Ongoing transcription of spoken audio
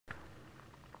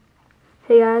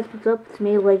Hey guys, what's up? It's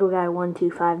me, Lego WW2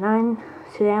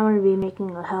 Today I'm going to be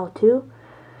making a how-to.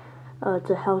 It's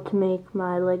a how to make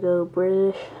my Lego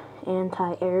British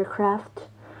Anti-Aircraft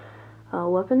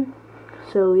weapon.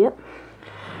 So, yep.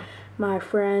 My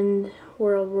friend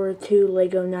World War II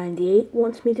Lego 98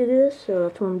 wants me to do this, so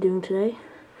that's what I'm doing today.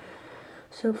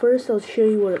 So first I'll show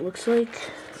you what it looks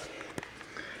like.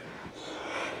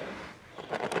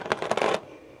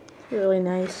 Really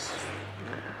nice.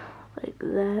 Like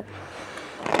that.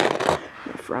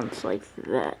 The front's like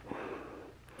that.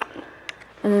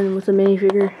 And then with the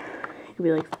minifigure, it could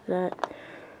be like that.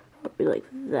 Or be like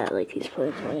that, like he's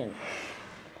playing something.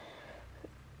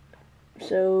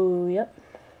 So, yep.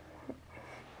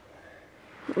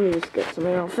 Let me just get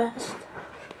something real fast.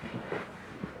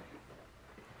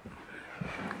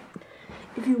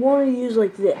 If you want to use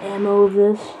like the ammo of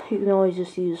this, you can always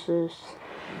just use this.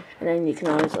 And then you can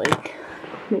always like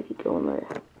make it go in there.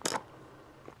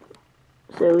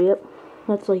 So, yep.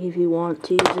 That's like if you want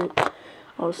to use it.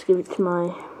 I'll just give it to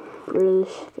my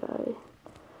British guy.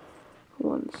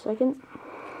 1 second.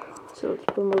 So let's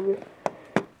put him over.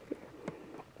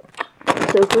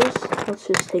 So first, let's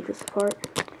just take this apart.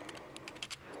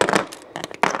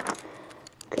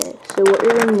 Okay, so what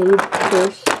you're going to need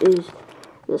first is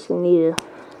you're just going to need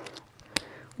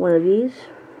one of these.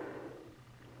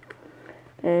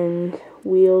 And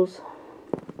wheels.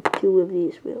 2 of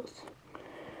these wheels.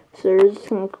 So you're just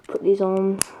going to put these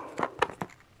on.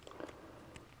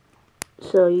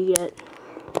 So you get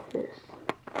this.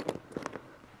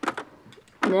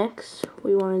 Next,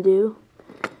 we want to do,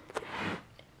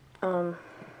 let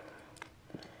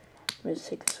me just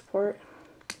take this apart.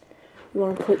 You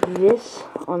want to put this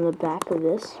on the back of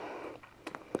this.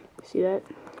 See that?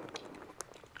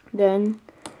 Then,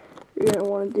 you're going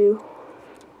to want to do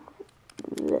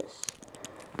this.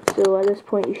 So at this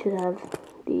point, you should have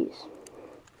these.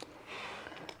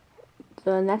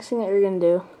 The next thing that you're going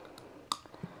to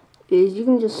do is you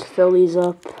can just fill these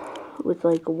up with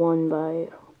like 1 by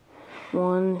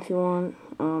 1 if you want.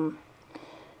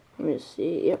 Let me just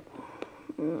see. Yep.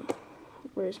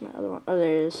 Where's my other one? Oh,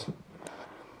 there it is.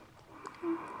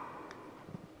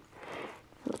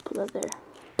 Let's put that there.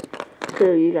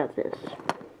 So you got this.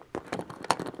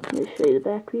 Let me show you the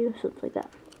back view. So it's like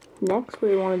that. Next, what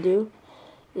you want to do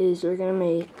is we're gonna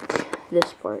make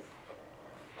this part.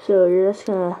 So you're just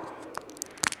gonna.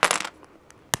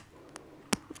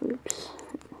 Oops.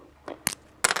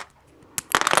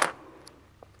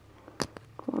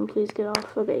 Come on, please get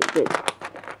off. Okay, good.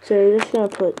 So you're just gonna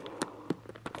put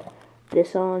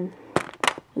this on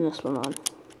and this one on.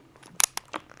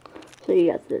 So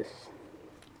you got this.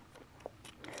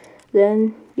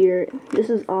 Then this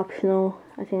is optional.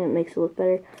 I think it makes it look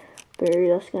better. But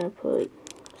you're just gonna put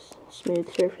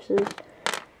smooth surfaces.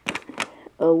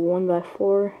 A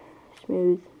 1x4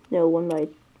 smooth. No,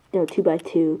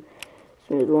 2x2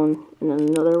 smooth one, and then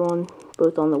another one,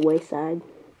 both on the waist side.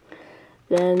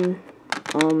 Then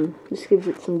this gives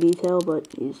it some detail, but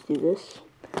you just do this,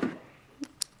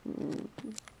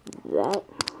 that.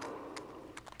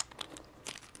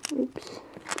 Oops,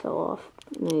 fell off.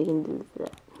 And then you can do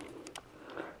that.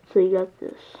 So you got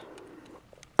this.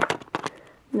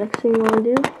 Next thing you want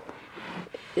to do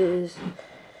is you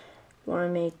want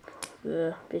to make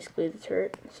basically the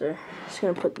turret. So I'm just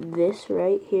gonna put this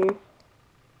right here.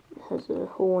 It has a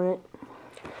hole in it.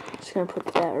 Just gonna put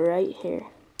that right here,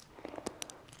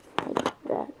 like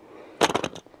that.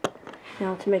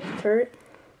 Now to make the turret,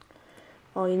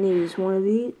 all you need is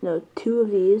 2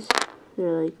 of these.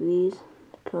 They're like these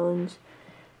cones,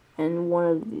 and 1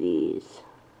 of these.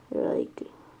 They're like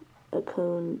a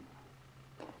cone.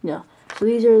 No, so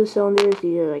these are the cylinders.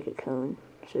 These are like a cone.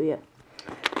 So yeah,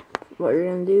 what you're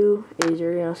gonna do is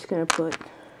you're just gonna put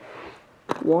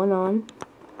 1 on.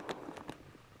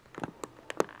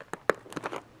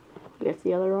 Get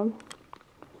the other one.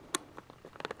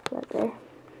 Right there.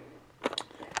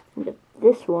 And get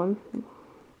this one.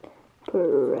 Put it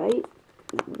right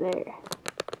there.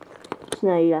 So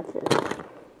now you got this.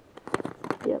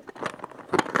 Yep.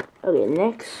 Okay,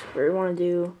 next, what you want to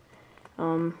do,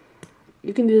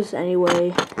 you can do this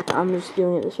anyway. I'm just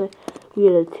doing it this way. You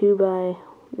get a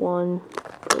 2x1,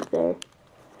 put it there.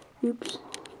 Oops.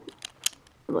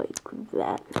 Like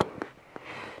that.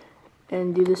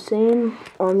 And do the same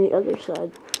on the other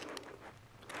side.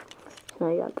 So now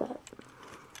you got that.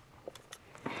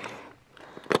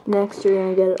 Next, you're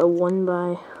gonna get a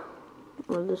 1x,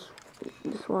 or this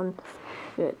one.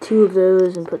 You get 2 of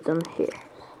those and put them here.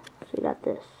 So you got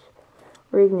this.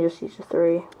 Or you can just use the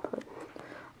 3, but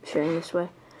I'm showing this way.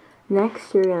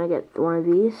 Next, you're gonna get 1 of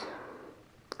these.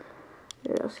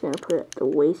 You're just gonna put it at the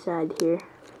waist side here.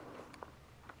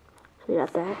 So you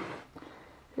got that.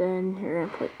 Then you're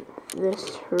gonna put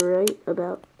this right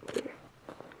about here.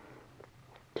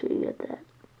 So you got that.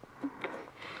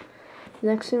 The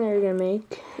next thing that you're gonna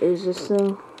make is this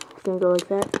thing. It's gonna go like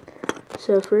that.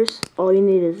 So first, all you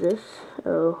need is this.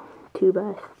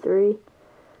 2x3,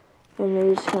 and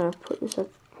you're just gonna put this up.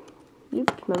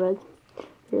 Oops, my bad.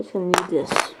 You're just gonna need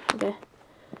this. Okay.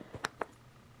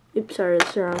 Oops, sorry,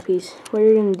 that's the wrong piece. What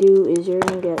you're gonna do is you're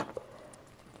gonna get.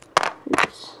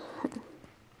 Oops.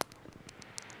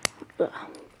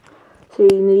 So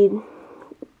you need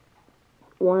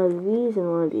one of these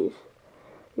and one of these.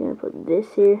 You're gonna put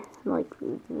this here, and like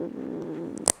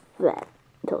that,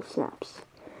 until it snaps.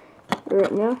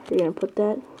 Right now, you're gonna put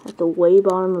that at the way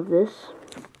bottom of this.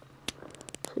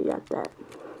 So you got that.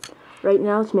 Right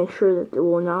now, to make sure that it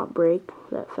will not break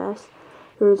that fast,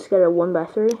 you'll just get a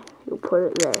 1x3. You'll put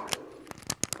it there.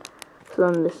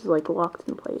 So then this is like locked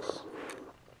in place.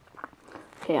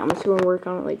 Okay, I'm just gonna work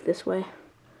on it like this way.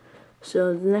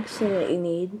 So the next thing that you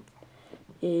need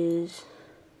is,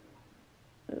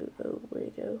 where'd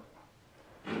it go?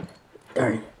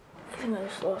 Darn it! I think I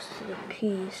just lost the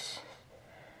piece.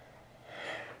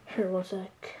 Here, one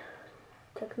sec.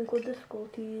 Technical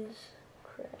difficulties.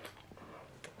 Crap.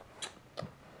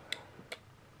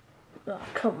 Oh,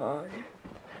 come on.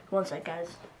 One sec,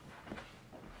 guys.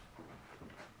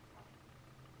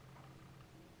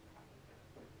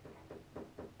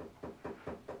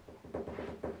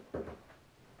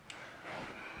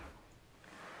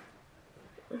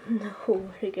 No,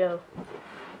 where'd it go?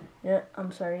 Yeah,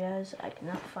 I'm sorry guys, I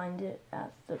cannot find it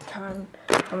at the time.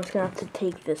 I'm just gonna have to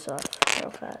take this off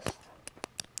real fast.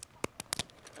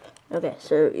 Okay,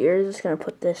 so you're just gonna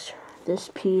put this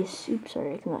piece, oops,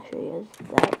 sorry, I cannot show you guys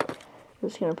that. I'm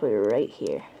just gonna put it right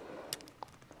here.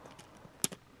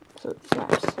 So it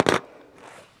snaps.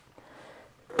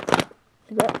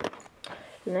 Like that.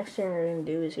 The next thing we're gonna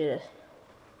do is get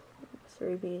a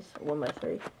 3-piece,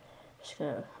 1x3.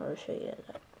 I'll show you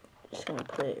that. Just gonna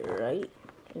put it right.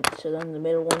 So then the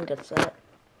middle one gets that.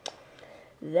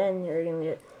 Then you're gonna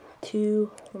get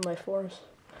 2 1x4s.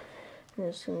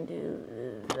 I'm just gonna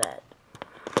do that.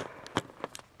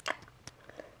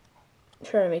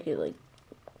 Try to make it like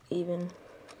even.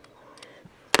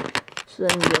 So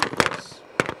then you get this.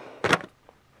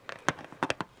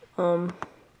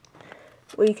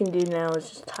 What you can do now is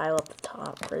just tile up the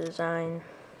top for design,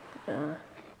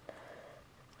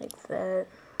 like that.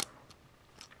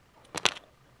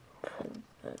 Put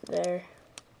that there.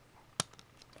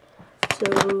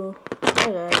 So,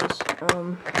 yeah guys,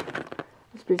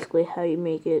 that's basically how you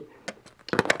make it.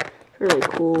 Really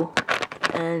cool.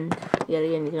 And yeah,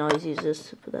 again, you can always use this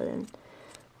to put that in.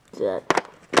 That.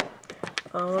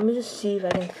 Let me just see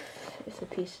if the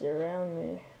piece is around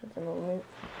me at the moment.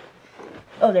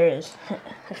 Oh, there it is.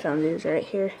 I found it right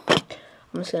here.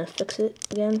 I'm just gonna fix it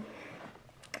again.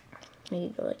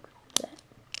 Maybe go like that.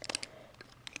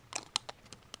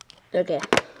 Okay,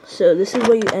 so this is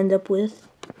what you end up with.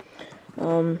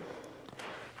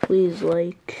 Please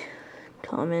like,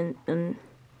 comment, and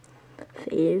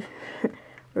fave,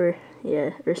 or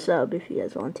sub if you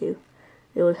guys want to.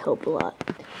 It would help a lot.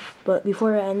 But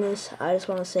before I end this, I just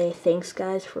want to say thanks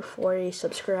guys for 40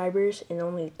 subscribers in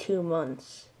only 2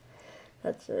 months.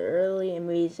 That's really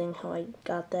amazing how I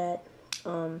got that.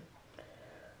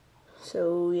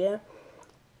 So yeah,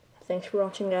 thanks for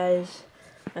watching guys.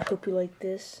 I hope you like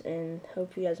this and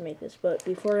hope you guys make this. But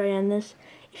before I end this,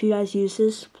 if you guys use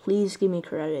this, please give me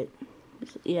credit.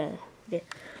 Yeah, okay.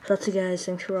 So that's it guys,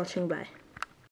 thanks for watching, bye.